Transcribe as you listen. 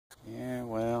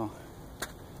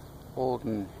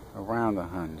holding around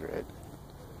 100.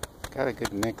 Got a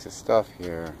good mix of stuff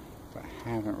here, but I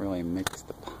haven't really mixed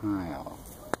the pile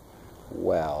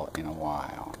well in a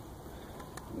while.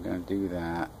 I'm going to do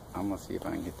that. I'm going to see if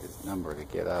I can get this number to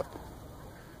get up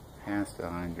past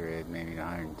 100, maybe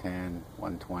 110,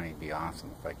 120 would be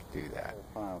awesome if I could do that.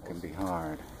 The pile can be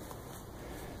hard.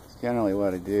 It's generally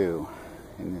what I do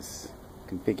in this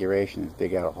configuration is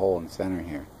dig out a hole in the center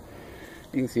here.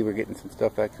 You can see we're getting some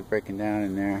stuff actually breaking down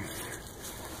in there.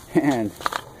 And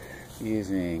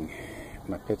using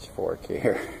my pitchfork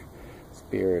here,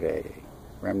 speared a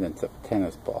remnants of a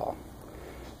tennis ball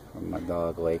from my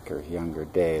dog Laker's younger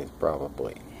days,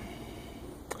 probably.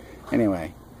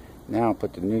 Anyway, now I'll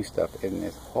put the new stuff in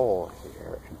this hole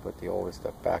here and put the older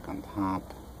stuff back on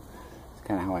top. It's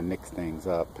kind of how I mix things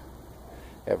up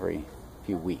every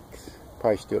few weeks.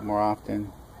 Probably should do it more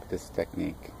often, but this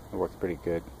technique, it works pretty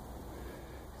good.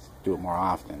 Just do it more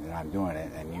often than I'm doing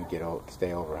it, and you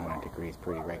stay over 100 degrees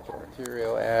pretty regular.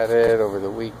 Material added over the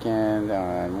weekend.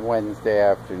 On Wednesday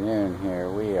afternoon here,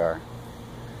 we are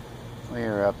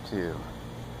up to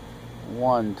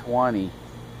 120.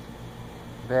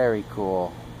 Very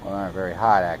cool. Well, not very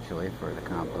hot actually for the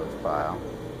compost pile.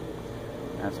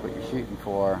 That's what you're shooting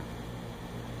for.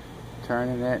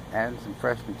 Turning it, adding some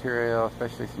fresh material,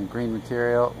 especially some green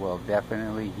material, will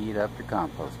definitely heat up your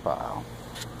compost pile.